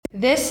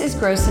This is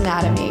Gross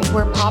Anatomy,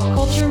 where pop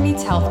culture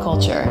meets health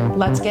culture.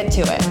 Let's get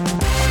to it.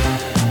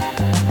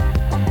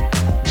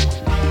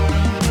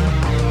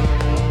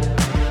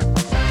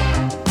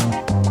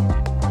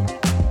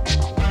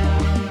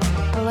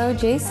 Hello,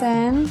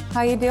 Jason.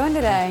 How you doing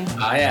today?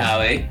 Hi,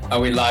 Ali. Are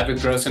we live with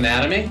Gross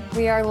Anatomy?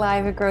 We are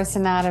live at Gross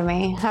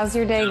Anatomy. How's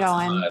your day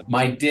going?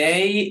 My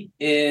day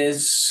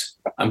is,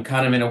 I'm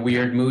kind of in a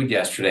weird mood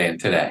yesterday and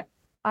today.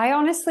 I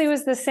honestly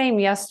was the same.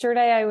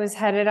 Yesterday, I was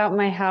headed out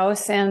my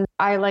house and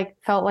I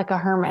felt like a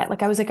hermit.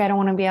 I was I don't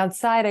want to be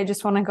outside. I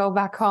just want to go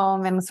back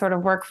home and sort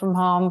of work from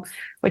home,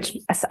 which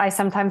I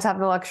sometimes have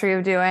the luxury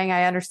of doing.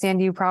 I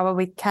understand you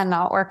probably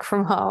cannot work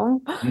from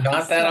home.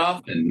 Not that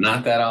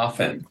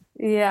often.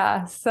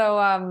 Yeah. So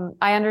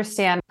I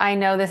understand. I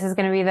know this is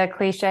going to be the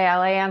cliche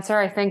LA answer.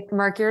 I think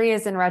Mercury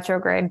is in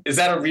retrograde. Is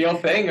that a real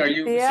thing? Are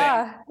you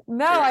saying?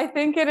 No, I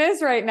think it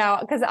is right now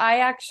because I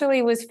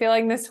actually was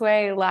feeling this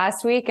way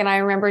last week. And I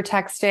remember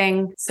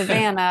texting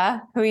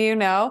Savannah, who you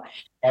know.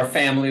 Our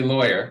family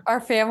lawyer.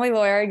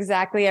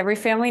 Exactly. Every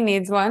family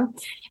needs one.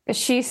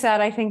 She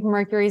said, I think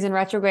Mercury's in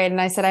retrograde.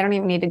 And I said, I don't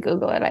even need to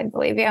Google it. I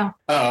believe you.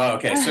 Oh,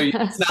 okay. So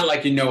it's not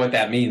like you know what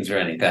that means or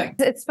anything.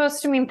 It's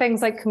supposed to mean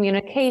things like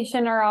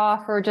communication are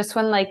off or just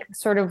when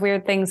sort of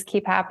weird things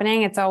keep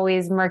happening. It's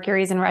always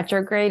Mercury's in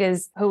retrograde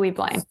is who we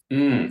blame.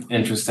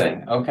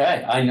 Interesting.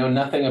 Okay. I know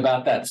nothing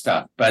about that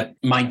stuff. But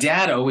my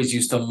dad always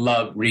used to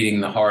love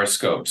reading the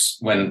horoscopes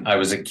when I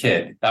was a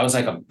kid. That was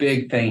a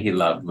big thing he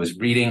loved was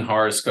reading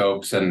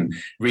horoscopes and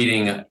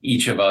reading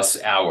each of us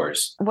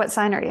ours. What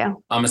sign are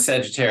you? I'm a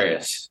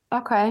Sagittarius.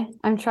 Okay.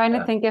 I'm trying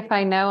to think if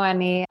I know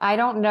any. I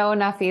don't know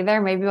enough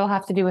either. Maybe we'll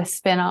have to do a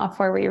spin-off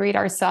where we read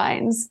our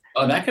signs.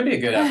 Oh, that could be a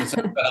good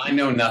episode, but I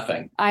know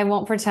nothing. I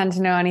won't pretend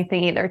to know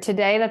anything either.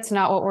 Today, that's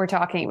not what we're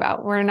talking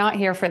about. We're not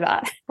here for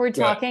that. We're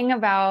talking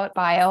about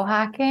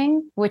biohacking,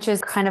 which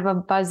is kind of a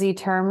buzzy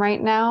term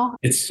right now.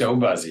 It's so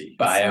buzzy.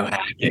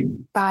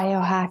 Biohacking.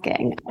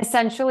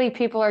 Essentially,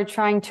 people are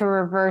trying to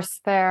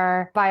reverse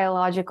their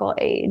biological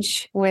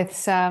age with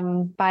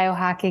some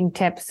biohacking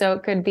tips. So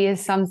it could be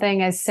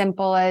something as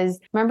simple as,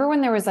 remember when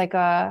there was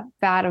a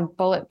vat of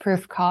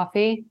bulletproof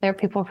coffee? There were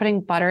people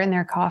putting butter in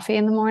their coffee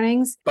in the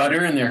mornings.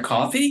 Butter in their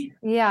coffee?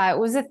 Yeah, it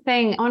was a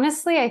thing.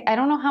 Honestly, I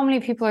don't know how many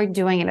people are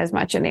doing it as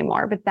much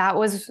anymore, but that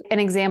was an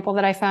example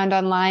that I found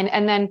online.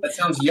 And then that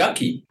sounds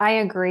yucky. I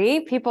agree.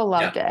 People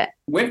loved it.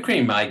 Whipped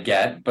cream I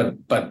get,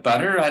 but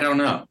butter, I don't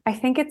know. I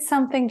think it's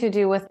something to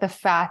do with the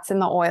fats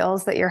and the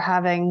oils that you're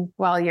having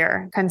while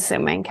you're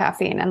consuming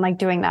caffeine and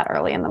doing that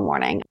early in the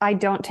morning. I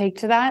don't take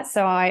to that.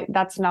 So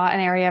that's not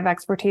an area of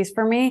expertise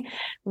for me.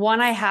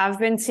 One I have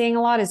been seeing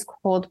a lot is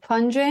cold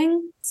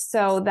plunging.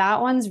 So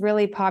that one's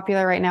really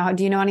popular right now.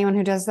 Do you know anyone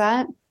who does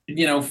that?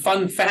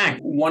 Fun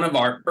fact, one of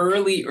our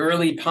early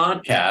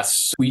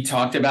podcasts, we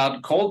talked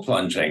about cold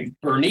plunging.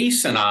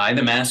 Bernice and I,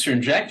 the master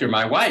injector,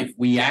 my wife,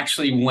 we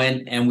actually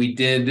went and we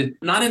did,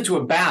 not into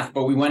a bath,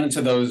 but we went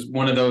into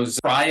one of those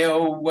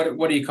cryo,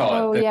 what do you call it?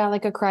 Oh, yeah,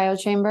 like a cryo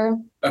chamber.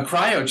 A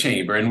cryo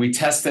chamber, and we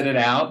tested it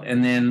out.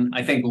 And then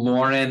I think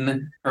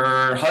Lauren,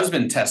 her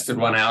husband, tested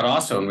one out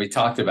also, and we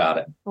talked about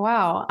it.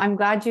 Wow. I'm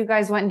glad you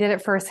guys went and did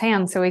it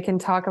firsthand so we can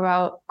talk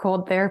about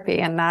cold therapy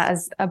and that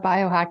as a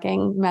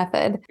biohacking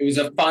method. It was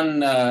a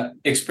fun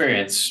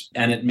experience,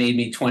 and it made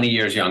me 20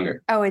 years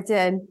younger. Oh, it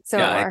did. So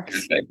it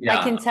works. Yeah,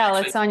 I can tell.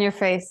 It's on your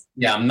face.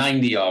 Yeah, I'm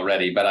 90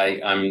 already, but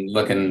I'm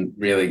looking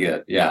really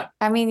good. Yeah.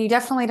 I mean, you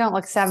definitely don't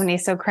look 70,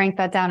 so crank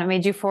that down. It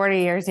made you 40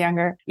 years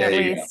younger, at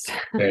least.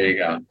 There you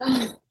go.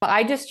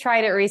 I just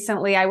tried it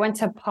recently. I went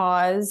to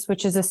Pause,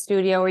 which is a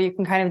studio where you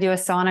can kind of do a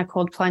sauna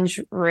cold plunge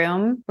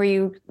room where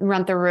you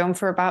rent the room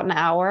for about an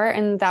hour.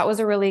 And that was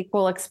a really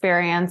cool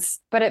experience.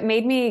 But it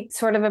made me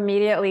sort of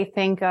immediately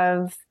think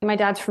of my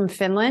dad's from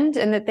Finland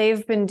and that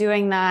they've been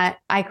doing that.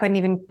 I couldn't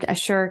even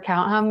count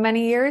how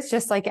many years,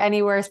 just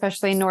anywhere,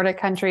 especially Nordic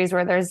countries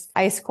where there's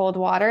ice cold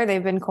water.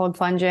 They've been cold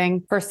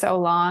plunging for so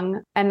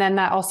long. And then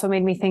that also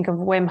made me think of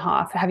Wim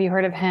Hof. Have you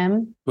heard of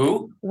him?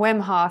 Who?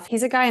 Wim Hof.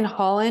 He's a guy in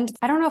Holland.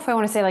 I don't know if I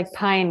want to say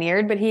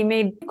pioneered, but he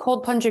made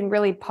cold plunging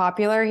really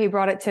popular. He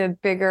brought it to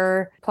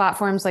bigger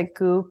platforms like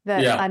Goop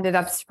that ended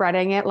up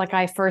spreading it.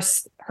 I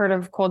first heard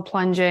of cold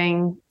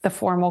plunging, the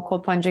formal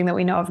cold plunging that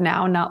we know of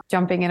now, not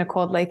jumping in a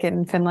cold lake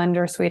in Finland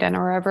or Sweden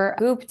or wherever.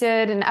 Goop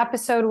did an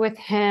episode with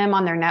him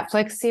on their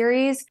Netflix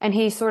series, and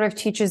he sort of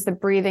teaches the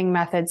breathing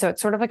method. So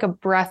it's sort of like a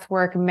breath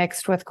work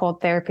mixed with cold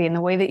therapy and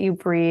the way that you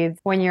breathe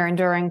when you're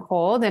enduring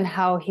cold and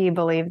how he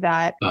believed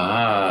that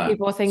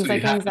people, things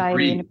like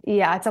anxiety.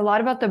 Yeah, it's a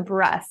lot about the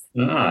breath.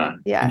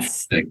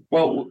 Yes.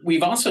 Well,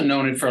 we've also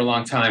known it for a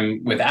long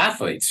time with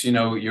athletes.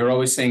 You're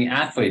always seeing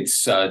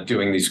athletes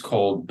doing these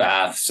cold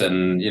baths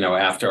and,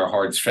 after a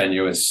hard,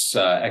 strenuous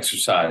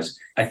exercise.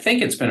 I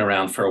think it's been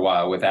around for a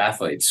while with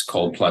athletes,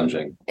 cold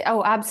plunging.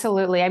 Oh,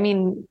 absolutely. I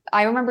mean,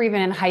 I remember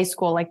even in high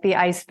school, like the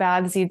ice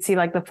baths you'd see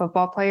like the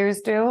football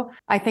players do.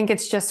 I think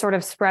it's just sort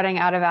of spreading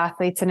out of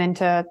athletes and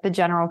into the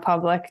general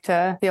public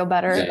to feel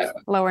better,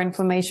 lower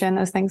inflammation,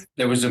 those things.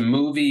 There was a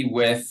movie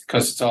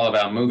because it's all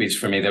about movies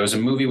for me. There was a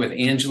movie with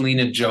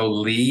Angelina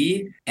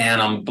Jolie,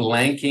 and I'm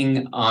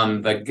blanking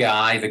on the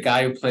guy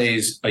who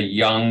plays a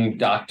young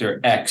Dr.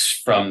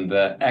 X from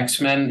the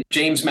X-Men,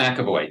 James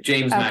McAvoy.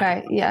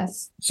 Okay,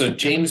 yes. So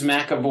James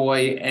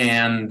McAvoy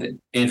and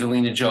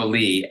Angelina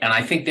Jolie, and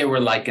I think they were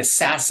like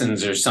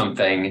assassins or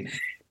something.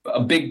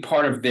 A big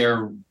part of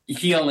their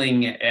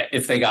healing,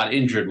 if they got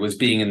injured, was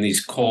being in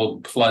these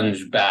cold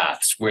plunge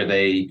baths where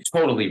they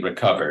totally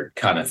recovered,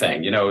 kind of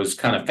thing. It was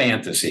kind of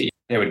fantasy.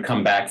 They would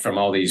come back from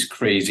all these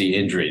crazy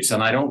injuries.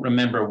 And I don't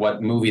remember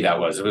what movie that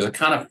was. It was a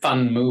kind of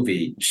fun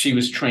movie. She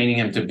was training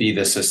him to be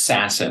this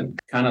assassin,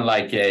 kind of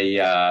like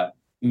a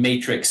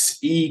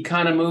Matrix-y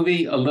kind of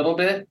movie, a little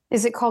bit.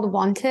 Is it called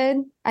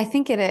Wanted? I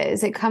think it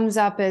is. It comes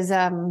up as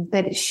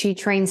that she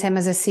trains him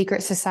as a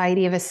secret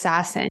society of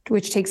assassin,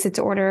 which takes its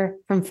order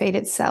from fate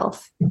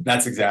itself.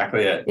 That's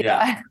exactly it.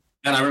 Yeah.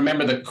 And I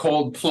remember the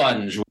cold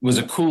plunge was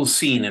a cool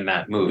scene in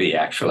that movie,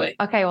 actually.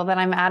 Okay, well, then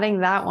I'm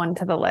adding that one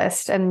to the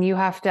list. And you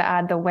have to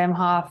add the Wim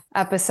Hof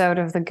episode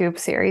of the Goop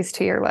series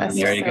to your list.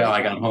 There you go.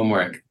 I got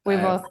homework. We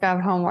both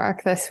got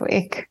homework this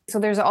week. So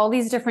there's all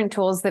these different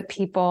tools that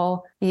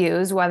people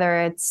use, whether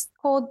it's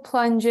cold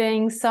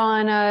plunging,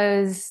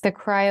 saunas, the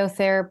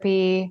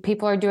cryotherapy.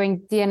 People are doing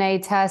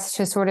DNA tests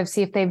to sort of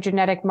see if they have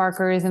genetic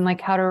markers and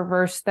like how to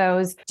reverse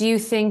those. Do you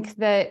think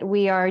that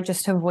we are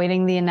just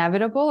avoiding the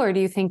inevitable, or do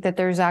you think that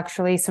there's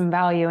actually some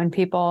value in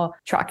people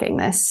tracking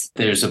this?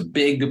 There's a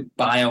big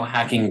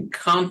biohacking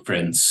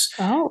conference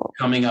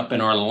coming up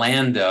in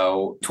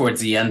Orlando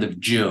towards the end of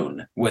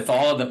June with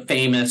all of the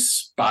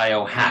famous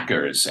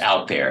biohackers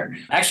out there.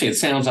 Actually, it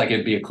sounds like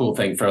it'd be a cool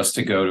thing for us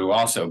to go to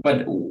also.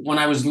 But when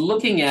I was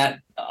looking at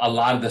a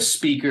lot of the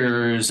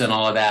speakers and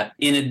all of that,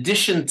 in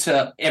addition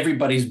to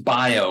everybody's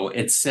bio,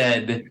 it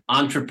said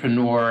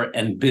entrepreneur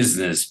and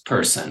business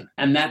person.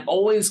 And that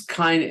always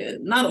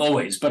not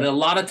always, but a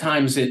lot of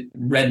times it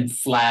red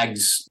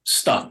flags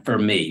stuff for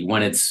me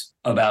when it's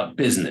about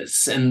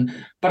business.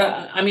 But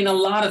I mean, a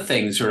lot of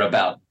things are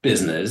about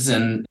business.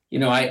 And,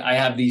 I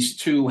have these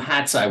two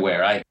hats I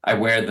wear. I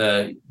wear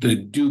the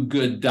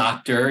do-good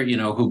doctor,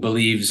 who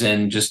believes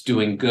in just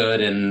doing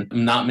good and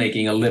not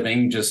making a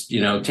living, just,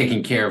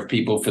 taking care of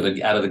people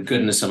out of the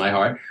goodness of my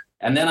heart.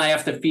 And then I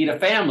have to feed a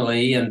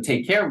family and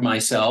take care of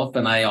myself.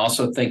 And I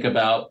also think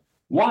about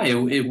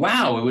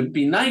it would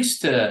be nice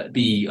to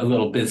be a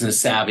little business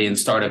savvy and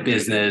start a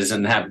business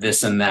and have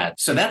this and that.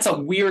 So that's a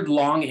weird,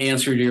 long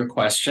answer to your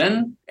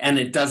question. And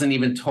it doesn't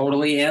even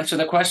totally answer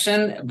the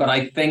question. But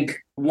I think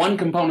one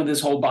component of this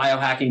whole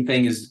biohacking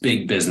thing is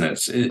big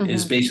business,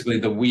 is basically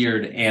the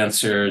weird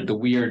answer, the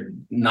weird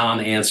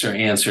non-answer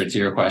answer to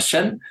your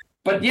question.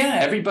 But yeah,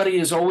 everybody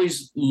is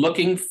always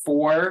looking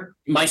for,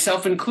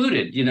 myself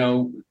included,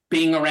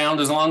 being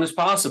around as long as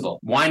possible.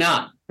 Why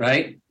not?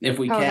 Right? If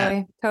we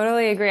can.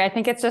 Totally agree. I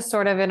think it's just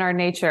sort of in our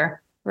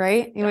nature,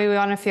 right? We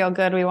want to feel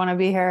good. We want to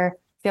be here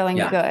feeling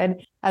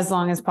good as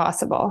long as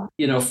possible.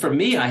 For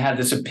me, I had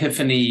this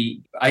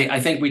epiphany. I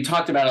think we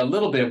talked about it a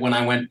little bit when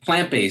I went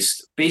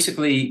plant-based.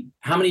 Basically,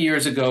 how many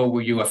years ago were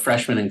you a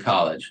freshman in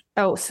college?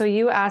 Oh, so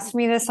you asked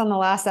me this on the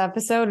last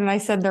episode and I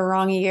said the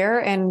wrong year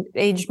and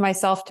aged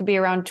myself to be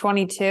around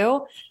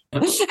 22.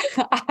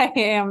 I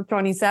am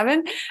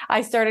 27.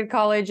 I started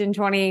college in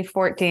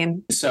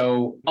 2014.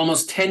 So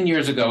almost 10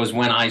 years ago is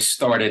when I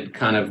started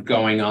kind of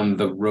going on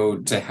the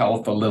road to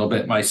health a little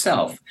bit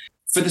myself.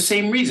 For the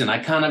same reason, I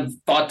kind of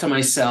thought to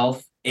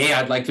myself, A,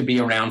 I'd like to be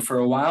around for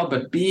a while,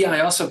 but B, I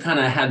also kind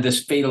of had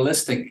this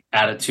fatalistic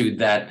attitude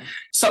that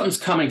something's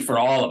coming for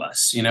all of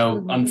us.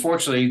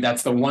 Unfortunately,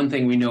 that's the one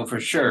thing we know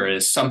for sure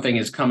is something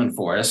is coming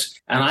for us.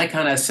 And I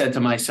kind of said to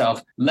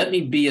myself, let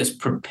me be as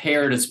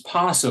prepared as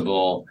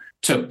possible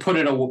to put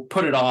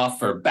it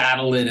off or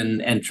battle it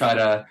and try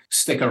to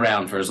stick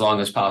around for as long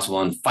as possible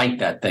and fight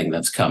that thing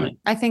that's coming.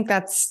 I think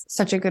that's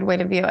such a good way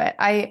to view it.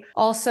 I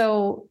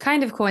also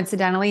kind of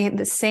coincidentally,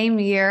 the same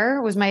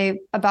year was my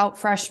about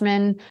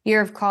freshman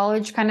year of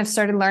college, kind of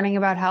started learning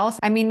about health.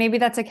 I mean, maybe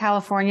that's a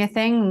California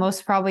thing.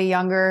 Most probably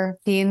younger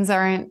teens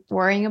aren't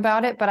worrying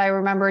about it, but I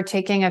remember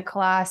taking a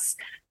class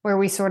where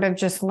we sort of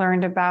just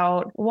learned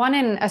about, one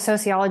in a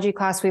sociology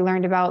class, we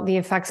learned about the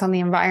effects on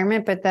the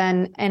environment, but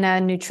then in a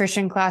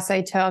nutrition class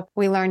I took,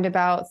 we learned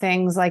about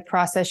things like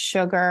processed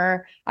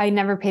sugar. I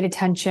never paid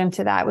attention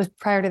to that.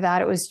 Prior to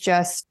that, it was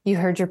just, you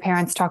heard your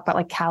parents talk about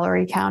like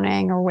calorie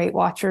counting or Weight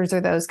Watchers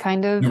or those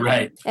kind of.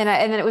 Right. And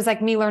then it was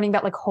like me learning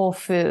about like whole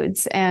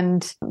foods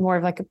and more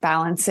of like a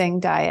balancing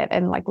diet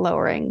and like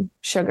lowering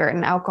sugar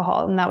and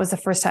alcohol. And that was the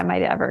first time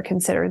I'd ever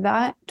considered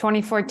that.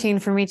 2014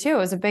 for me too, it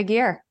was a big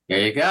year. There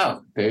you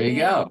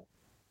go.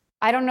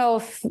 I don't know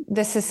if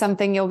this is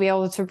something you'll be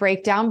able to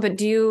break down, but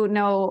do you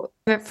know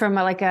from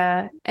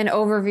an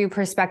overview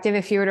perspective,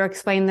 if you were to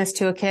explain this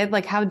to a kid,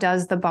 like how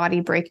does the body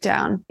break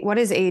down? What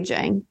is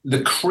aging?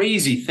 The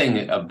crazy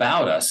thing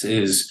about us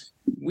is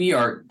we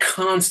are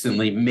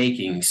constantly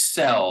making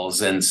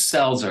cells, and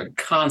cells are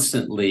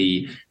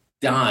constantly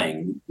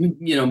dying,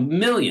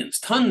 millions,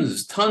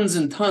 tons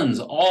and tons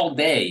all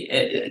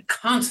day,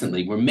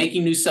 constantly. We're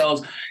making new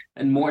cells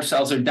and more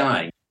cells are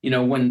dying.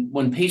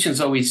 When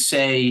patients always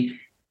say,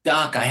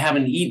 Doc, I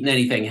haven't eaten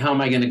anything. How am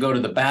I going to go to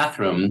the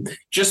bathroom?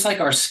 Just like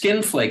our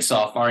skin flakes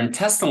off, our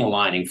intestinal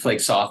lining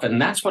flakes off.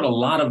 And that's what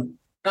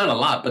not a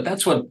lot, but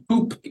that's what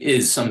poop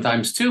is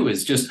sometimes too,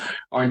 is just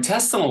our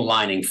intestinal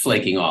lining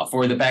flaking off,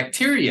 or the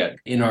bacteria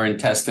in our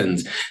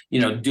intestines,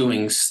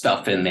 doing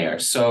stuff in there.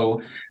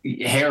 So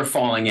hair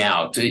falling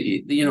out,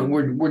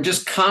 we're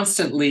just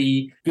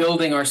constantly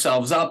building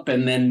ourselves up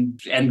and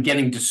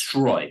getting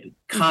destroyed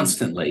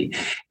constantly.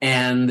 Mm-hmm.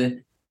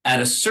 And at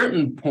a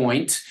certain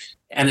point,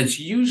 and it's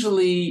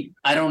usually,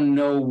 I don't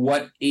know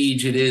what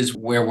age it is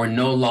where we're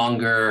no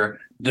longer,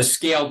 the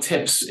scale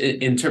tips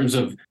in terms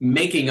of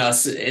making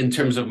us, in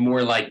terms of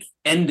more like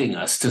ending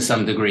us to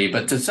some degree.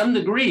 But to some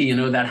degree,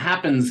 that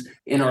happens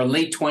in our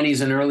late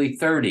 20s and early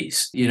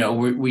 30s.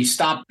 We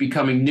stop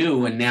becoming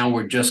new, and now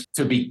we're just,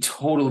 to be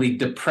totally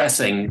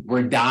depressing,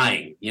 we're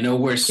dying.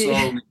 We're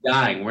slowly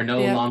dying. We're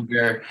no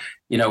longer,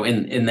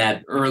 in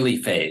that early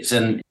phase.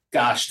 And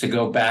gosh, to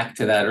go back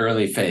to that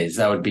early phase,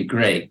 that would be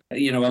great.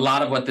 A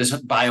lot of what this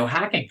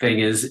biohacking thing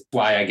is,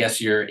 why I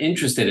guess you're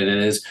interested in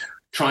it, is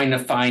trying to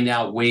find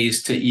out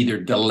ways to either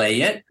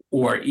delay it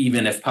or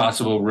even, if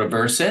possible,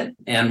 reverse it.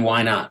 And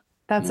why not?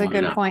 That's a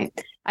good point.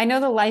 I know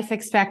the life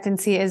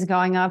expectancy is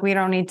going up. We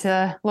don't need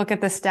to look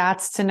at the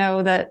stats to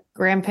know that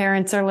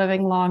grandparents are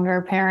living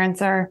longer,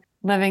 parents are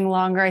living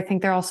longer. I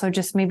think they're also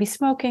just maybe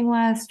smoking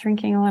less,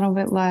 drinking a little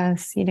bit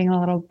less, eating a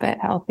little bit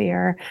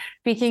healthier.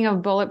 Speaking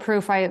of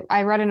bulletproof,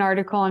 I read an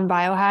article on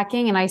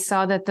biohacking, and I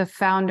saw that the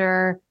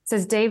founder,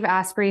 says Dave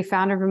Asprey,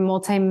 founder of a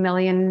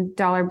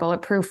multi-million-dollar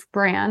bulletproof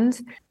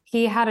brand.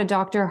 He had a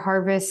doctor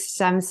harvest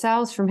stem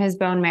cells from his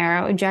bone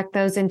marrow, inject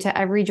those into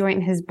every joint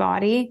in his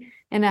body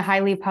in a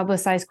highly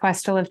publicized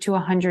quest to live to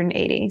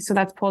 180. So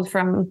that's pulled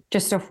from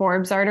just a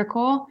Forbes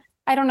article.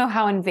 I don't know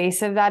how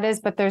invasive that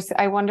is, but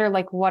I wonder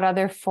what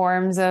other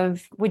forms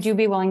would you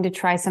be willing to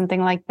try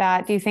something like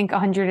that? Do you think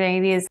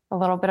 180 is a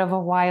little bit of a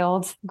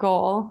wild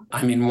goal?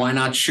 I mean, why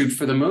not shoot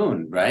for the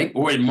moon, right?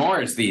 Or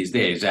Mars these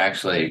days,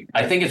 actually.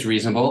 I think it's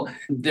reasonable.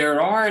 There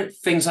are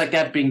things like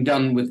that being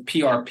done with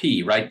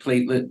PRP, right?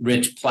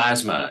 Platelet-rich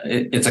plasma.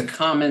 It's a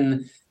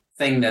common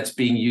thing that's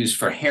being used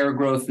for hair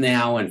growth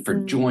now and for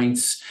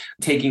joints,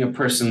 taking a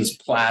person's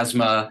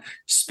plasma,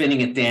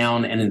 spinning it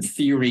down, and in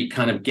theory,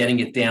 kind of getting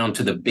it down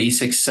to the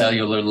basic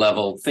cellular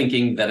level,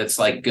 thinking that it's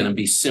going to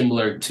be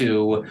similar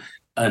to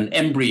an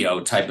embryo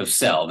type of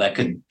cell that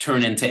could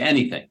turn into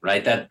anything,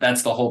 right?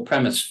 That's the whole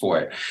premise for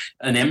it.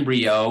 An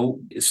embryo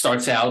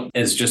starts out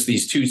as just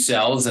these two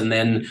cells and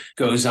then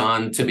goes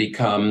on to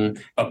become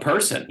a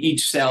person.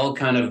 Each cell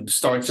kind of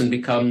starts and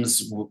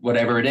becomes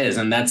whatever it is.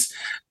 And that's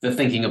the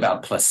thinking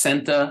about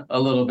placenta a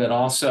little bit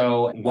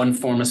also, one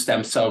form of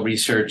stem cell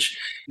research.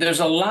 There's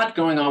a lot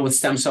going on with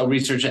stem cell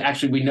research.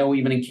 Actually, we know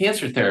even in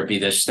cancer therapy,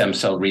 there's stem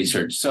cell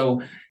research.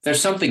 So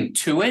there's something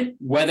to it.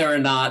 Whether or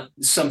not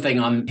something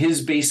on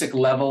his basic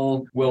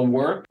level will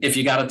work, if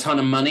you got a ton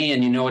of money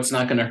and it's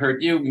not going to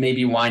hurt you,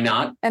 maybe why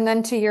not? And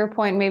then to your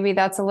point, maybe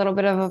that's a little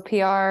bit of a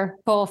PR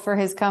pull for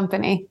his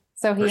company.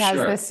 So he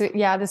has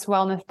this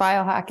wellness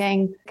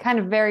biohacking kind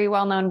of very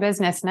well-known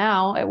business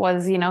now. It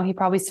was, he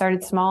probably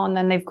started small and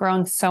then they've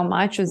grown so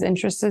much as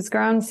interest has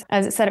grown.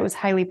 As it said, it was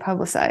highly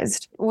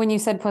publicized. When you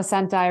said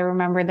placenta, I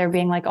remember there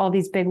being all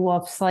these big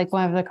whoops, like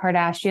one of the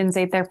Kardashians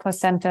ate their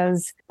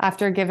placentas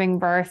after giving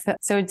birth.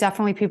 So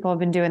definitely people have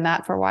been doing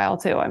that for a while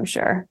too, I'm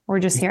sure. We're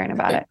just hearing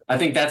about it. I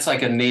think that's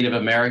like a Native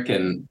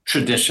American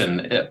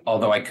tradition,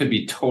 although I could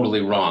be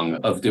totally wrong,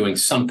 of doing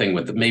something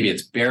with it. Maybe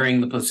it's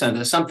burying the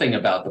placenta, something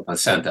about the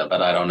placenta,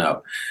 but I don't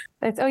know.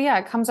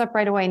 It comes up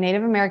right away.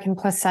 Native American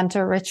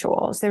placenta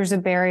rituals. There's a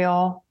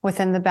burial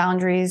within the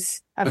boundaries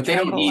of But they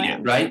don't eat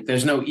it, right?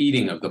 There's no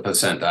eating of the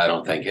placenta, I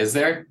don't think. Is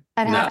there?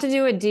 I'd have to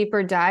do a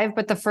deeper dive,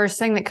 but the first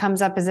thing that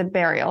comes up is a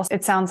burial.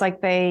 It sounds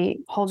like they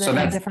hold it in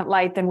a different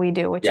light than we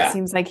do, which it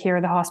seems like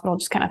here the hospital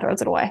just kind of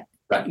throws it away.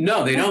 Right.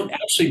 No, they don't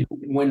actually.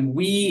 When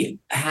we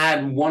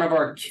had one of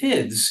our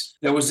kids,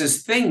 there was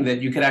this thing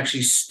that you could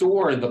actually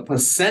store the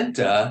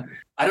placenta.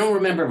 I don't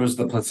remember if it was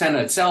the placenta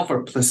itself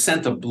or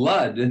placenta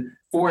blood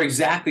for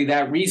exactly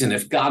that reason.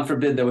 If, God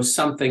forbid, there was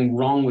something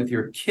wrong with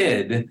your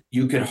kid,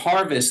 you could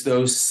harvest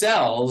those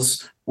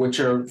cells which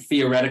are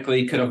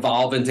theoretically could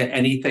evolve into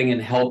anything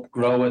and help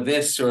grow a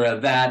this or a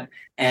that.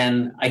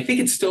 And I think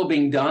it's still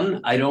being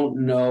done. I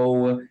don't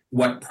know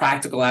what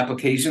practical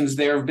applications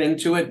there have been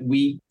to it.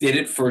 We did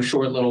it for a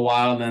short little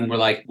while, and then we're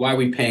like, why are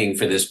we paying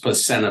for this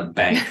placenta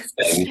bank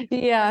thing?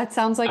 Yeah, it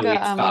sounds like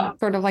a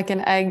sort of like an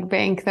egg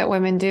bank that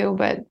women do,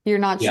 but you're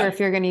not sure if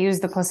you're going to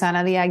use the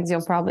placenta. The eggs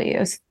you'll probably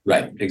use.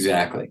 Right,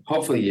 exactly.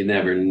 Hopefully you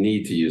never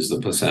need to use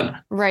the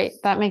placenta. Right,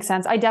 that makes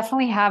sense. I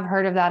definitely have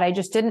heard of that. I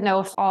just didn't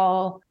know if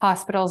all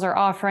hospitals are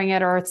offering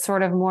it or it's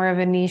sort of more of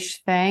a niche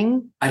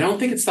thing. I don't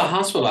think it's the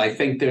hospital. I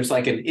think there's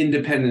like an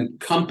independent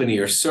company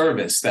or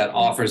service that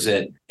offers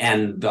it,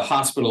 and the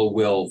hospital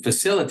will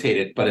facilitate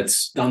it, but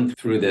it's done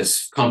through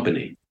this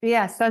company.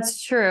 Yes,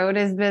 that's true. It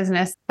is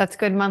business. That's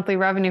good monthly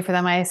revenue for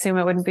them. I assume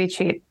it wouldn't be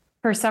cheap.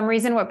 For some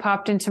reason, what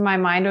popped into my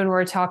mind when we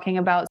were talking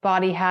about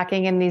body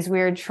hacking and these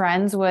weird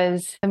trends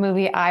was the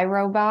movie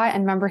iRobot.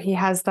 And remember, he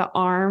has the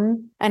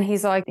arm and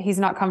he's like, he's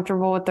not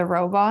comfortable with the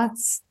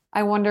robots.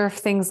 I wonder if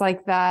things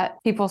like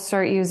that, people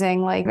start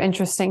using like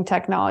interesting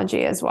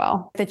technology as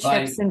well. The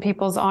chips in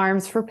people's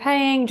arms for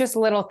paying, just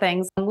little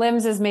things.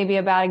 Limbs is maybe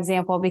a bad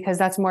example because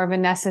that's more of a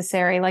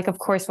necessary, like, of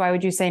course, why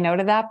would you say no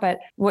to that? But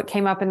what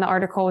came up in the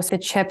article was the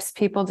chips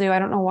people do. I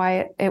don't know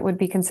why it would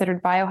be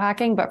considered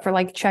biohacking, but for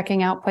like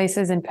checking out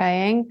places and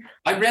paying.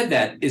 I read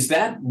that. Is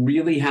that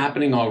really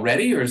happening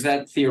already or is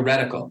that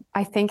theoretical?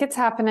 I think it's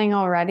happening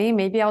already.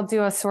 Maybe I'll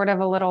do a sort of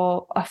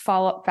a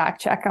follow-up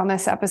fact check on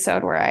this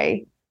episode where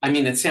I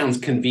mean, it sounds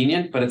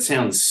convenient, but it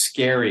sounds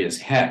scary as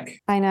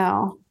heck. I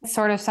know. It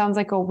sort of sounds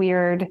like a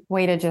weird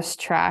way to just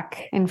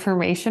track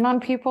information on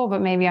people, but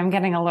maybe I'm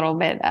getting a little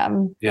bit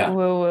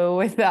woo-woo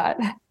with that.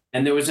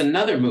 And there was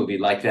another movie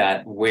like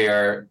that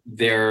where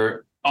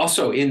they're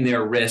also in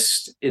their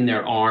wrist, in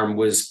their arm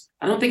was,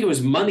 I don't think it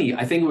was money.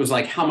 I think it was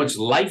like how much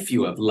life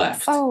you have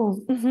left.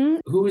 Oh, mm-hmm.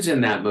 Who was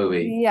in that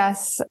movie?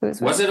 Yes.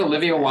 Was it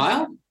Olivia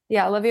Wilde?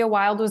 Yeah, Olivia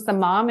Wilde was the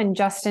mom and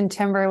Justin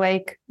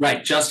Timberlake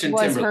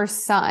was her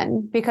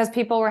son because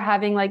people were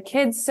having like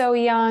kids so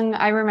young.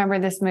 I remember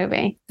this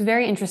movie. It's a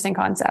very interesting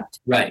concept.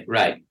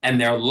 Right. And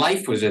their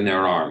life was in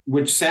their arm,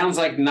 which sounds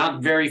like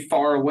not very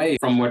far away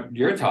from what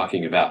you're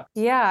talking about.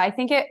 Yeah, I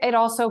think it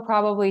also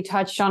probably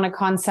touched on a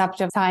concept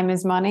of time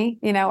is money,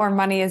 or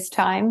money is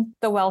time.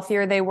 The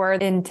wealthier they were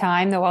in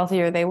time, the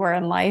wealthier they were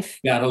in life.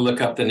 Got to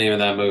look up the name of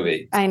that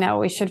movie. I know,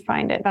 we should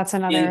find it. That's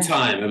another. In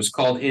Time. It was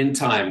called In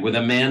Time with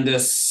Amanda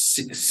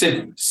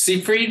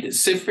Seyfried.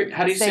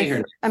 How do you say her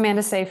name?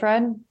 Amanda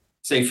Seyfried.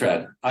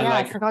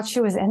 I forgot she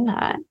was in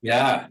that.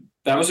 Yeah,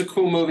 that was a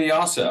cool movie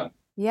also.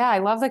 Yeah, I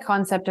love the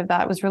concept of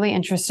that. It was really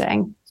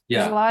interesting. Yeah.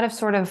 There's a lot of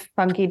sort of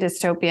funky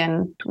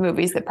dystopian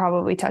movies that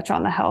probably touch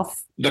on the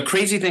health. The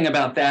crazy thing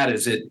about that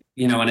is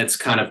and it's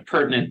kind of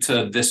pertinent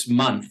to this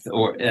month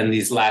and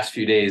these last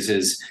few days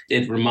is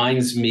it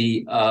reminds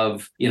me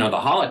of, the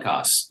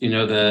Holocaust.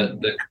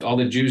 All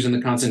the Jews in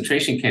the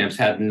concentration camps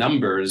had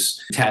numbers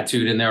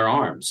tattooed in their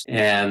arms.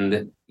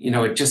 And,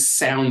 it just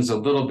sounds a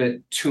little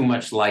bit too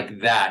much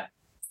like that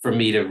for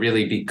me to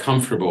really be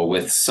comfortable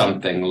with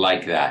something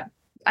like that.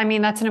 I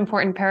mean, that's an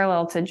important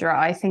parallel to draw.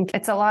 I think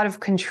it's a lot of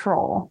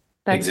control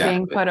that's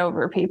being put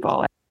over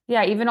people.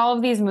 Yeah, even all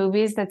of these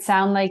movies that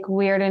sound like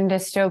weird and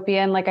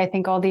dystopian, like I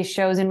think all these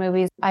shows and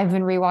movies, I've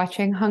been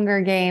rewatching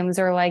Hunger Games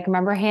or like,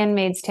 remember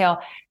Handmaid's Tale,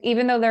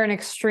 even though they're an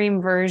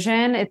extreme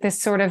version, it's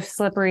this sort of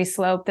slippery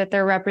slope that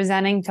they're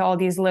representing to all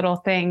these little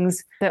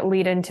things that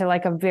lead into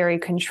like a very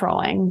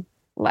controlling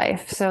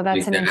life. So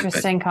that's an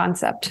interesting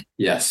concept.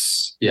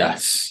 Yes.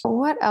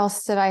 What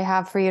else did I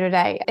have for you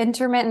today?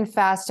 Intermittent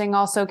fasting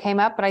also came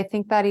up, but I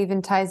think that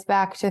even ties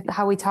back to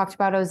how we talked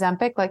about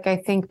Ozempic. Like I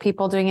think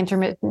people doing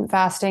intermittent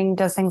fasting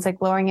does things like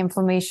lowering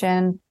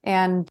inflammation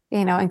and,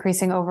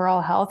 increasing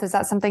overall health. Is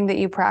that something that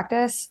you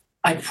practice?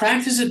 I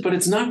practice it, but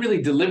it's not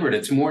really deliberate.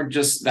 It's more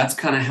just, that's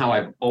kind of how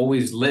I've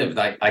always lived.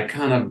 I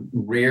kind of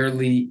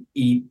rarely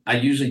eat. I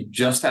usually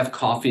just have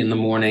coffee in the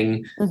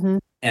morning. Mm-hmm.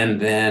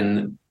 And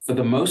then for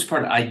the most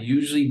part, I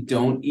usually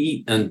don't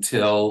eat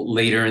until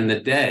later in the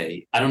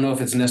day. I don't know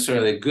if it's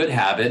necessarily a good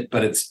habit,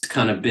 but it's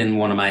kind of been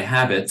one of my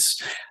habits.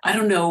 I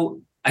don't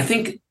know. I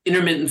think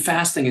intermittent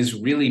fasting is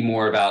really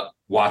more about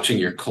watching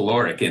your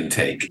caloric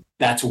intake.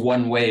 That's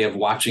one way of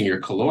watching your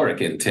caloric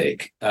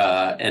intake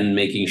and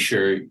making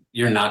sure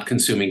you're not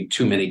consuming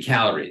too many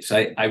calories.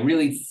 I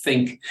really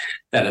think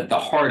that at the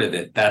heart of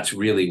it, that's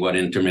really what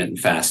intermittent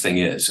fasting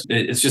is.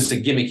 It's just a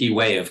gimmicky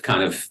way of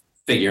kind of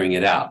figuring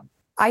it out.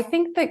 I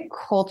think that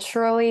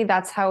culturally,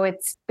 that's how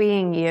it's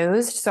being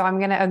used. So I'm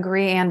going to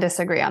agree and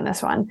disagree on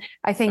this one.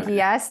 I think,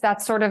 yes,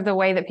 that's sort of the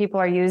way that people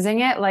are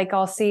using it. Like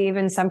I'll see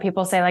even some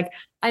people say like,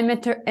 I'm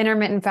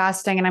intermittent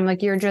fasting. And I'm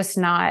like, you're just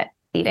not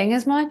eating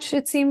as much,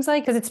 it seems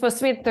like, because it's supposed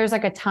to be, there's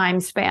like a time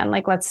span,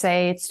 like let's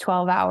say it's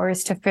 12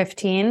 hours to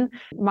 15.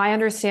 My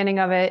understanding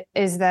of it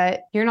is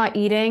that you're not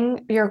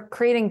eating, you're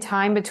creating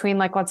time between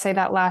like, let's say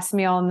that last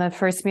meal and the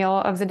first meal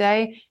of the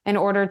day in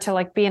order to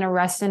like be in a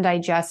rest and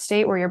digest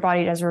state where your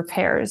body does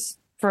repairs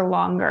for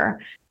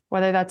longer.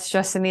 whether that's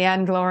just in the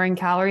end lowering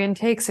calorie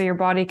intake so your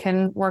body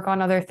can work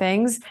on other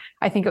things.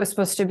 I think it was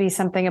supposed to be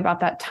something about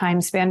that time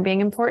span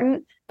being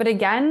important. But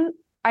again,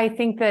 I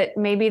think that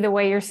maybe the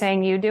way you're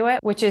saying you do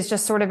it, which is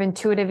just sort of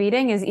intuitive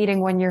eating, is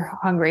eating when you're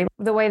hungry.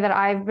 The way that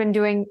I've been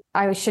doing,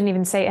 I shouldn't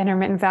even say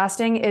intermittent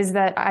fasting, is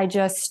that I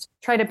just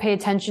try to pay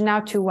attention now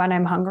to when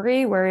I'm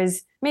hungry.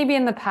 Whereas maybe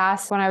in the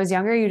past, when I was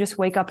younger, you just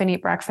wake up and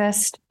eat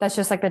breakfast. That's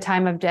just like the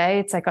time of day.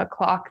 It's like a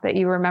clock that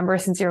you remember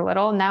since you're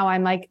little. Now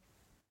I'm like,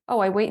 oh,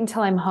 I wait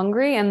until I'm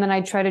hungry. And then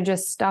I try to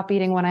just stop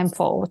eating when I'm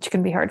full, which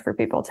can be hard for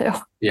people too.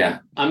 Yeah.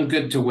 I'm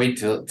good to wait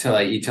till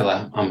I eat till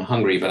I'm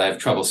hungry, but I have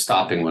trouble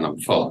stopping when I'm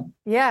full.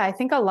 Yeah. I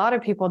think a lot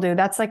of people do.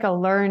 That's like a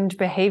learned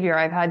behavior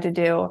I've had to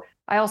do.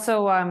 I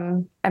also,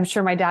 I'm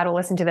sure my dad will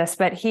listen to this,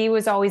 but he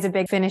was always a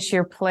big finish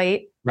your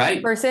plate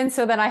person.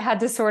 So then I had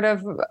to sort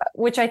of,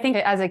 which I think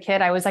as a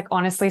kid, I was like,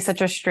 honestly,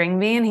 such a string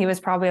bean. He was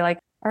probably like,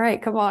 all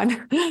right, come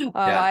on.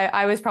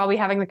 I was probably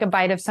having like a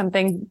bite of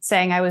something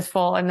saying I was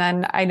full. And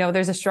then I know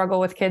there's a struggle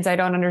with kids I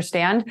don't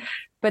understand.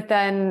 But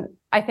then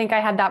I think I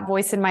had that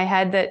voice in my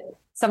head that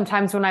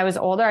sometimes when I was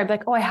older, I'd be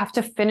like, oh, I have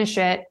to finish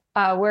it.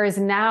 Whereas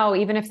now,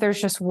 even if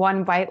there's just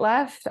one bite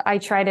left, I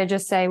try to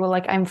just say, well,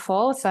 like I'm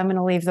full, so I'm going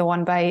to leave the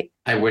one bite.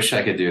 I wish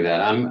I could do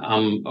that.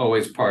 I'm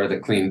always part of the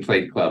Clean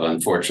Plate Club,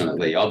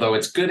 unfortunately, although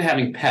it's good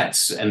having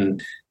pets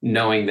and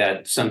knowing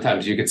that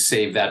sometimes you could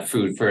save that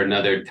food for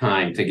another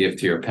time to give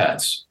to your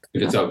pets.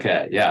 If it's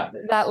okay. Yeah.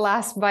 That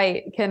last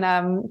bite can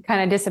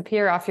kind of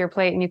disappear off your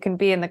plate and you can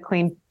be in the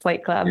Clean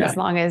Plate Club as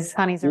long as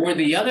honey's around. Or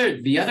the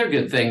other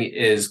good thing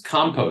is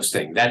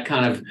composting. That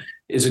kind of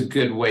is a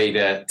good way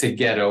to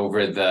get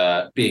over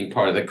the being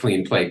part of the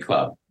Clean Plate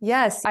Club.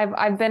 Yes,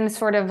 I've been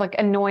sort of like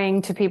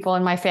annoying to people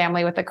in my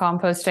family with the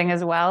composting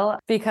as well,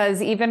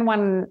 because even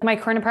when my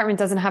current apartment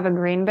doesn't have a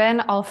green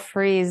bin, I'll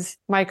freeze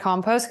my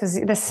compost because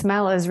the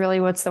smell is really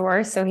what's the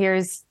worst. So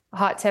here's a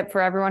hot tip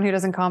for everyone who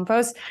doesn't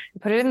compost: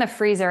 put it in the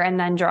freezer and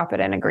then drop it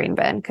in a green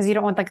bin, because you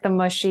don't want like the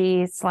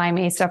mushy,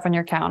 slimy stuff on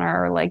your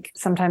counter, or like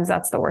sometimes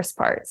that's the worst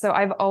part. So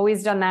I've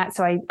always done that.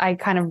 So I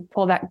kind of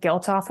pull that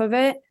guilt off of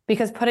it,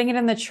 because putting it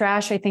in the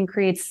trash, I think,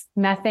 creates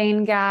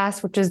methane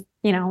gas, which is,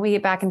 we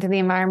get back into the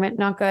environment,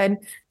 not good.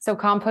 So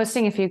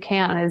composting, if you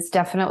can, is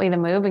definitely the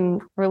move and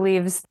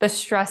relieves the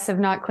stress of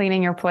not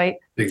cleaning your plate.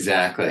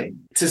 Exactly.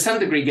 To some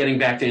degree, getting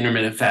back to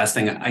intermittent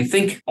fasting, I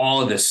think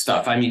all of this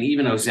stuff, I mean,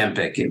 even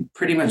Ozempic,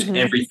 pretty much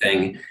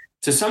everything,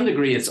 to some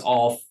degree, it's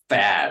all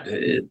fad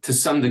to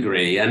some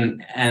degree.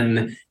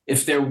 And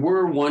if there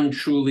were one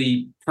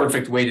truly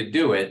perfect way to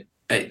do it,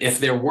 if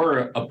there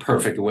were a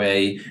perfect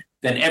way,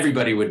 then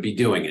everybody would be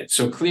doing it.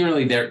 So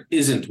clearly there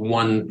isn't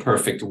one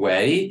perfect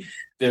way.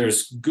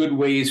 There's good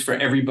ways for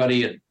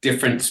everybody at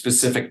different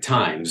specific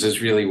times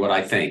is really what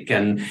I think.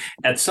 And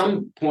at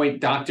some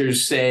point,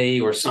 doctors say,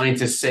 or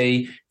scientists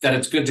say, that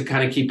it's good to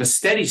kind of keep a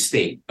steady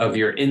state of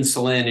your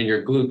insulin and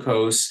your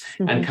glucose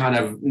and kind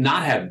of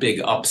not have big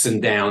ups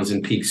and downs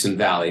and peaks and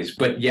valleys.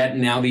 But yet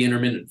now the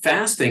intermittent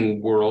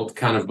fasting world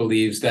kind of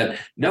believes that,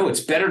 no, it's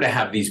better to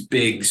have these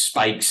big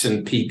spikes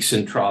and peaks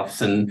and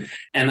troughs. And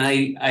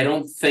I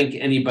don't think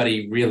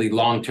anybody really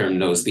long-term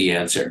knows the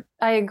answer.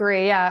 I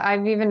agree. Yeah.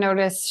 I've even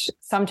noticed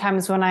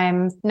sometimes when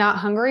I'm not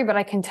hungry, but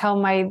I can tell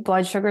my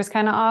blood sugar is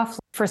kind of off.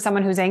 For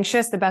someone who's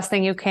anxious, the best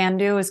thing you can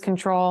do is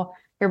control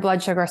your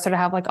blood sugar. So to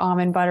have like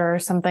almond butter or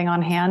something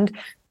on hand.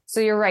 So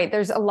you're right.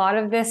 There's a lot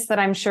of this that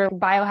I'm sure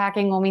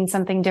biohacking will mean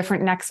something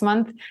different next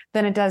month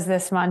than it does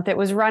this month. It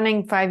was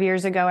running 5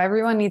 years ago.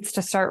 Everyone needs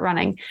to start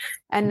running.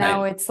 And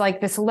now it's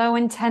like this low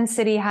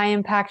intensity, high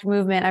impact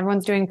movement.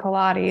 Everyone's doing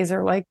Pilates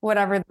or like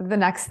whatever the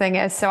next thing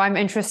is. So I'm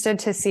interested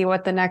to see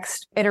what the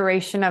next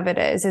iteration of it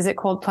is. Is it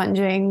cold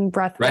plunging,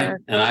 breath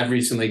work? And I've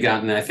recently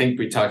gotten, I think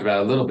we talked about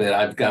it a little bit,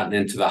 I've gotten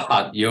into the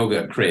hot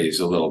yoga craze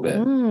a little bit.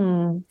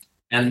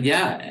 And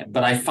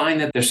but I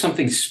find that there's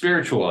something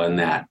spiritual in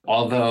that,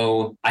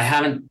 although I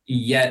haven't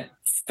yet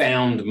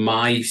found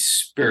my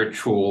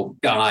spiritual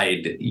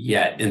guide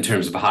yet in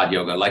terms of hot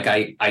yoga. Like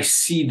I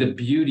see the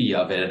beauty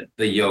of it,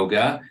 the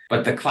yoga,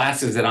 but the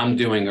classes that I'm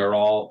doing are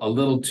all a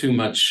little too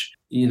much,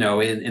 in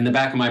the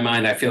back of my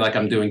mind, I feel like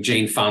I'm doing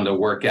Jane Fonda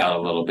workout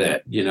a little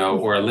bit,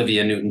 or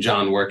Olivia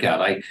Newton-John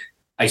workout.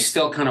 I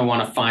still kind of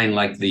want to find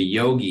like the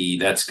yogi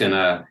that's going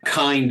to,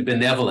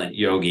 benevolent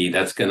yogi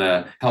that's going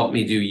to help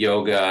me do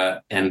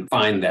yoga and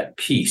find that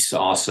peace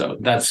also.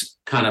 That's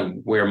kind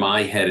of where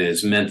my head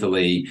is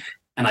mentally.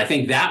 And I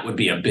think that would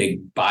be a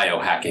big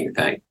biohacking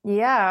thing.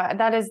 Yeah,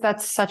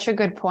 that's such a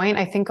good point.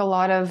 I think a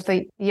lot of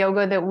the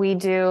yoga that we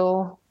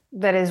do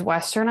that is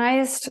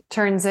westernized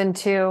turns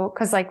into,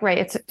 because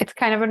it's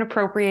kind of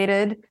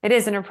it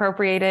is an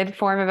appropriated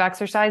form of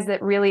exercise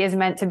that really is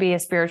meant to be a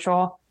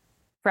spiritual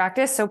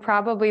practice. So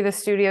probably the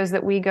studios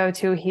that we go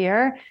to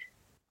here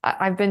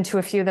I've been to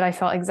a few that I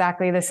felt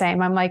exactly the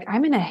same. I'm like,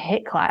 I'm in a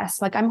HIIT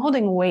class. Like I'm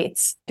holding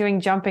weights, doing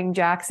jumping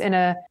jacks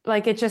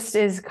it just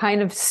is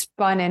kind of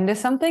spun into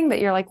something that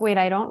you're like, wait,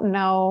 I don't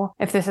know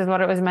if this is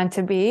what it was meant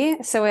to be.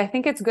 So I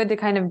think it's good to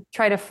kind of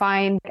try to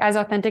find as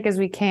authentic as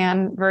we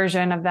can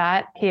version of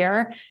that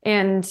here.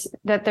 And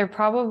that they're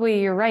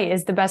probably, you're right,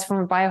 is the best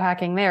form of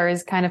biohacking there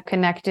is kind of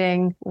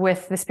connecting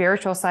with the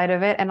spiritual side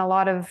of it. And a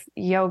lot of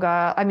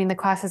yoga, I mean, the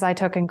classes I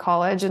took in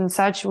college and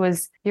such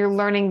was you're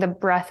learning the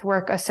breath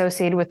work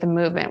associated with the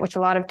movement, which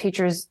a lot of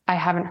teachers I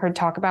haven't heard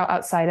talk about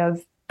outside of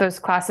those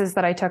classes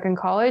that I took in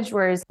college.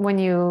 Whereas when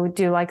you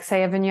do like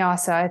say a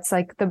vinyasa, it's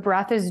like the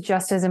breath is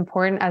just as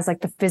important as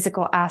like the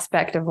physical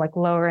aspect of like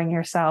lowering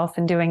yourself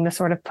and doing the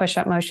sort of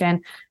push-up motion.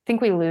 I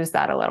think we lose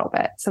that a little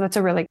bit. So that's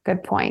a really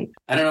good point.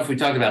 I don't know if we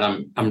talked about,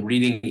 I'm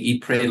reading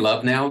Eat, Pray,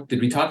 Love now. Did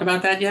we talk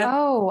about that yet?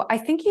 Oh, I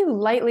think you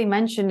lightly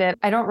mentioned it.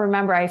 I don't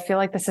remember. I feel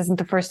like this isn't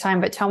the first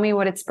time, but tell me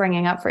what it's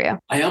bringing up for you.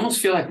 I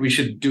almost feel like we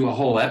should do a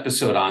whole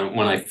episode on it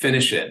when I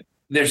finish it.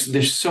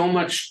 There's so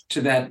much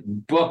to that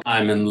book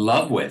I'm in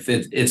love with.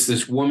 It's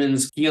this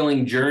woman's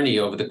healing journey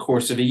over the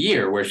course of a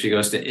year where she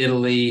goes to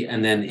Italy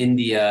and then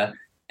India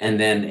and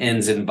then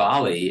ends in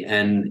Bali.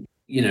 And,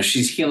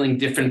 she's healing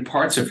different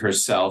parts of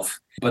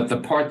herself. But the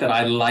part that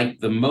I like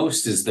the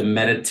most is the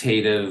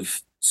meditative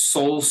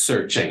soul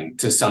searching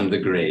to some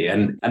degree.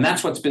 And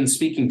that's what's been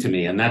speaking to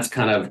me. And that's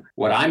kind of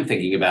what I'm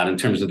thinking about in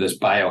terms of this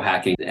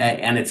biohacking.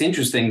 And it's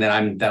interesting that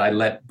I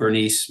let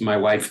Bernice, my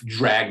wife,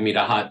 drag me to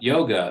hot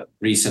yoga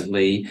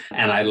recently.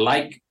 And I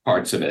like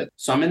parts of it.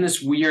 So I'm in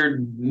this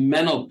weird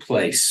mental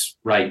place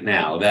right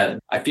now that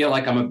I feel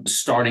like I'm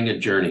starting a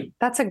journey.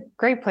 That's a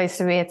great place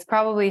to be. It's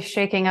probably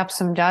shaking up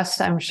some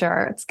dust, I'm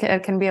sure.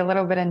 It can be a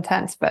little bit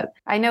intense, but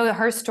I know that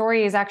her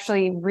story is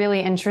actually really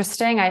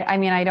interesting. I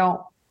mean, I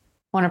don't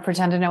want to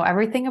pretend to know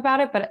everything about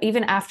it, but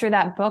even after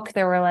that book,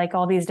 there were like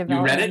all these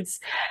developments.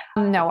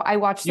 You read it? No, I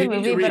watched the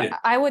movie, but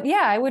I would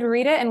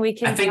read it and we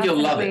can. I think you'll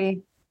love it.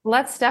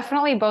 Let's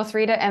definitely both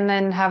read it and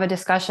then have a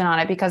discussion on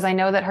it, because I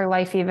know that her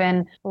life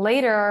even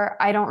later,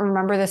 I don't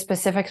remember the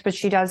specifics, but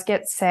she does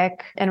get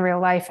sick in real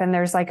life. And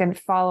there's like a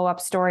follow-up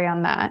story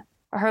on that.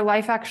 Her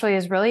life actually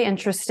is really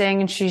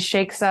interesting and she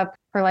shakes up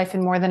her life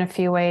in more than a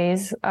few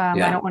ways. I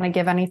don't want to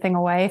give anything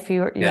away if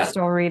you're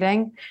still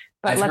reading,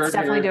 but let's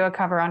definitely do a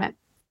cover on it.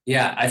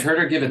 Yeah, I've heard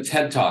her give a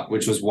TED Talk,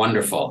 which was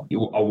wonderful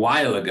a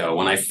while ago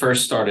when I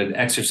first started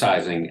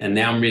exercising. And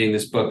now I'm reading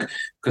this book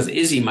because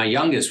Izzy, my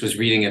youngest, was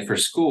reading it for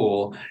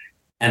school.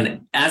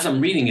 And as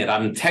I'm reading it,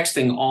 I'm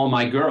texting all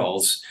my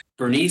girls,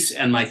 Bernice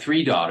and my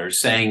 3 daughters,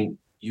 saying,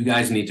 you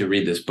guys need to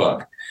read this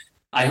book.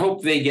 I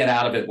hope they get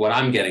out of it what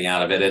I'm getting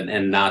out of it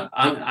and not,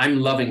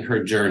 I'm loving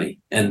her journey.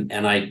 And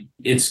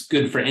it's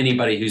good for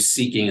anybody who's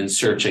seeking and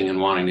searching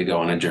and wanting to go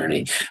on a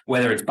journey,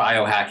 whether it's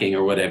biohacking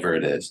or whatever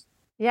it is.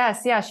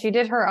 Yes. Yeah. She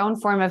did her own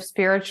form of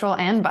spiritual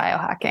and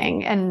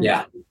biohacking. And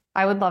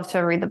I would love to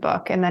read the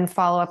book and then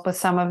follow up with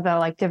some of the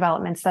like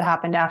developments that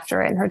happened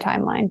after it in her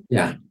timeline.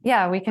 Yeah.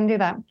 Yeah, we can do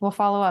that. We'll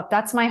follow up.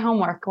 That's my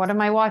homework. What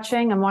am I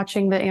watching? I'm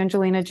watching the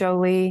Angelina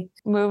Jolie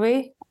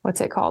movie.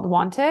 What's it called?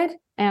 Wanted.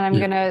 And I'm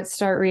going to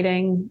start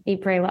reading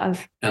Eat, Pray,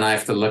 Love. And I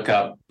have to look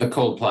up the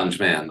cold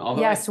plunge man.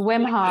 Yes,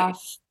 Wim Hof.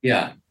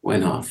 Yeah,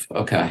 Wim Hof.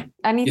 Okay.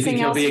 Anything you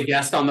think else? He'll be a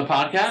guest on the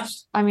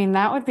podcast? I mean,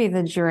 that would be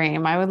the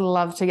dream. I would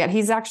love to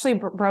he's actually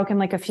broken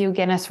like a few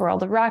Guinness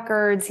World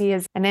Records. He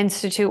has an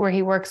institute where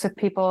he works with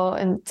people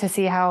and to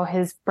see how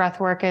his breath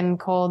work and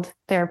cold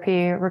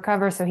therapy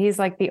recover. So he's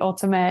like the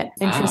ultimate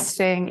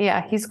interesting. Wow.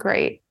 Yeah, he's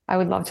great. I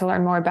would love to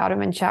learn more about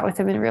him and chat with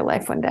him in real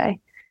life one day.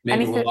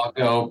 Maybe we'll all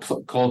go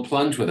cold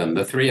plunge with him.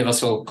 The 3 of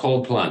us will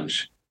cold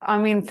plunge. I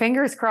mean,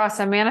 fingers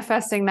crossed. I'm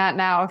manifesting that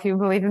now. If you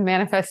believe in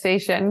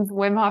manifestation,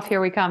 Wim Hof,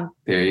 here we come.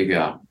 There you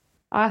go.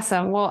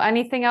 Awesome. Well,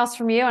 anything else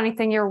from you?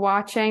 Anything you're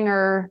watching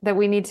or that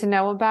we need to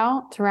know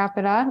about to wrap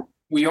it up?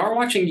 We are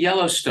watching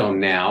Yellowstone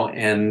now.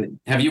 And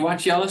have you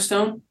watched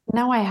Yellowstone?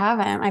 No, I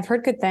haven't. I've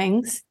heard good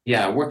things.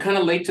 Yeah, we're kind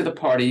of late to the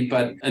party,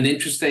 but an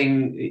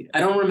interesting,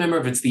 I don't remember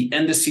if it's the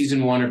end of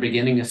season 1 or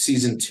beginning of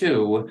season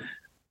 2,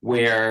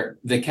 where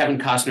the Kevin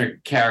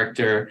Costner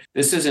character,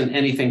 this isn't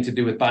anything to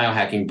do with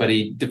biohacking, but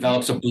he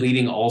develops a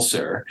bleeding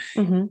ulcer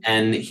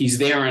and he's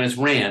there on his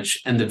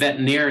ranch and the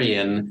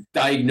veterinarian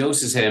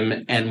diagnoses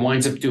him and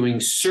winds up doing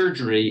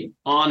surgery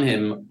on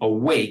him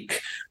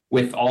awake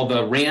with all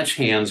the ranch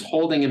hands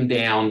holding him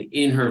down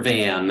in her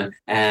van.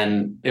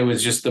 And it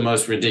was just the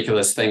most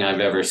ridiculous thing I've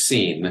ever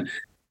seen.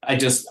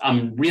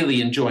 I'm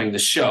really enjoying the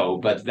show,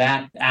 but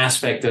that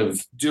aspect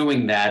of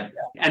doing that,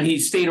 and he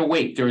stayed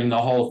awake during the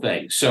whole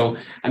thing. So,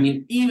 I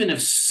mean, even if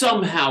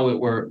somehow it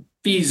were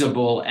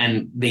feasible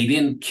and they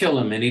didn't kill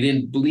him and he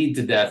didn't bleed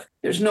to death,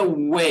 there's no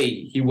way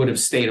he would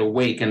have stayed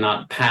awake and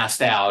not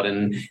passed out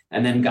and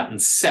then gotten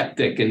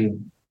septic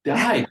and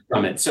died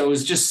from it. So it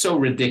was just so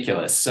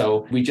ridiculous.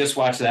 So we just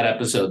watched that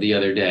episode the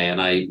other day,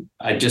 and I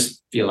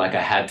just feel like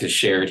I had to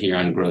share it here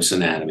on Gross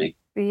Anatomy.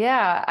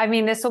 Yeah. I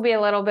mean, this will be a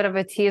little bit of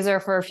a teaser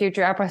for a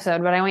future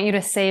episode, but I want you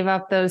to save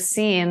up those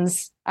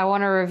scenes. I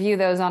want to review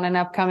those on an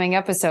upcoming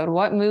episode.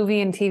 What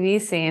movie and TV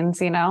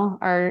scenes,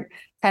 are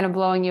kind of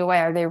blowing you away?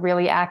 Are they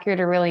really accurate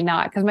or really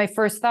not? Because my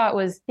first thought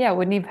was, yeah,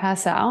 wouldn't he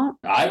pass out?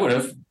 I would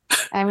have.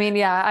 I mean,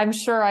 yeah, I'm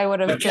sure I would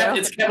have.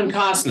 It's Kevin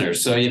Costner.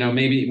 So,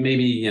 maybe,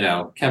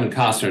 Kevin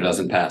Costner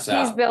doesn't pass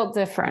out. He's built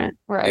different.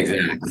 Right.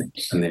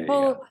 Exactly.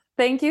 Well,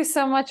 thank you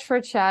so much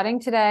for chatting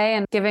today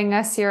and giving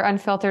us your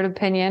unfiltered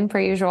opinion, per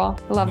usual.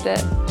 Loved it.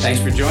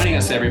 Thanks for joining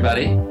us,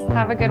 everybody.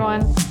 Have a good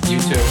one. You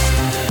too.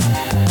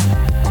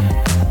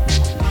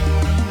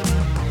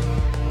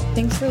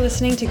 Thanks for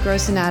listening to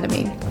Gross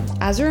Anatomy.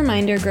 As a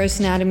reminder, Gross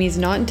Anatomy is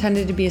not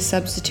intended to be a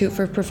substitute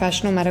for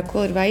professional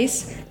medical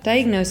advice,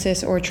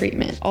 diagnosis, or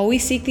treatment.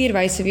 Always seek the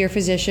advice of your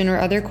physician or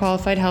other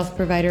qualified health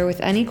provider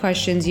with any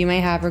questions you may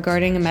have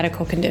regarding a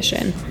medical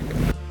condition.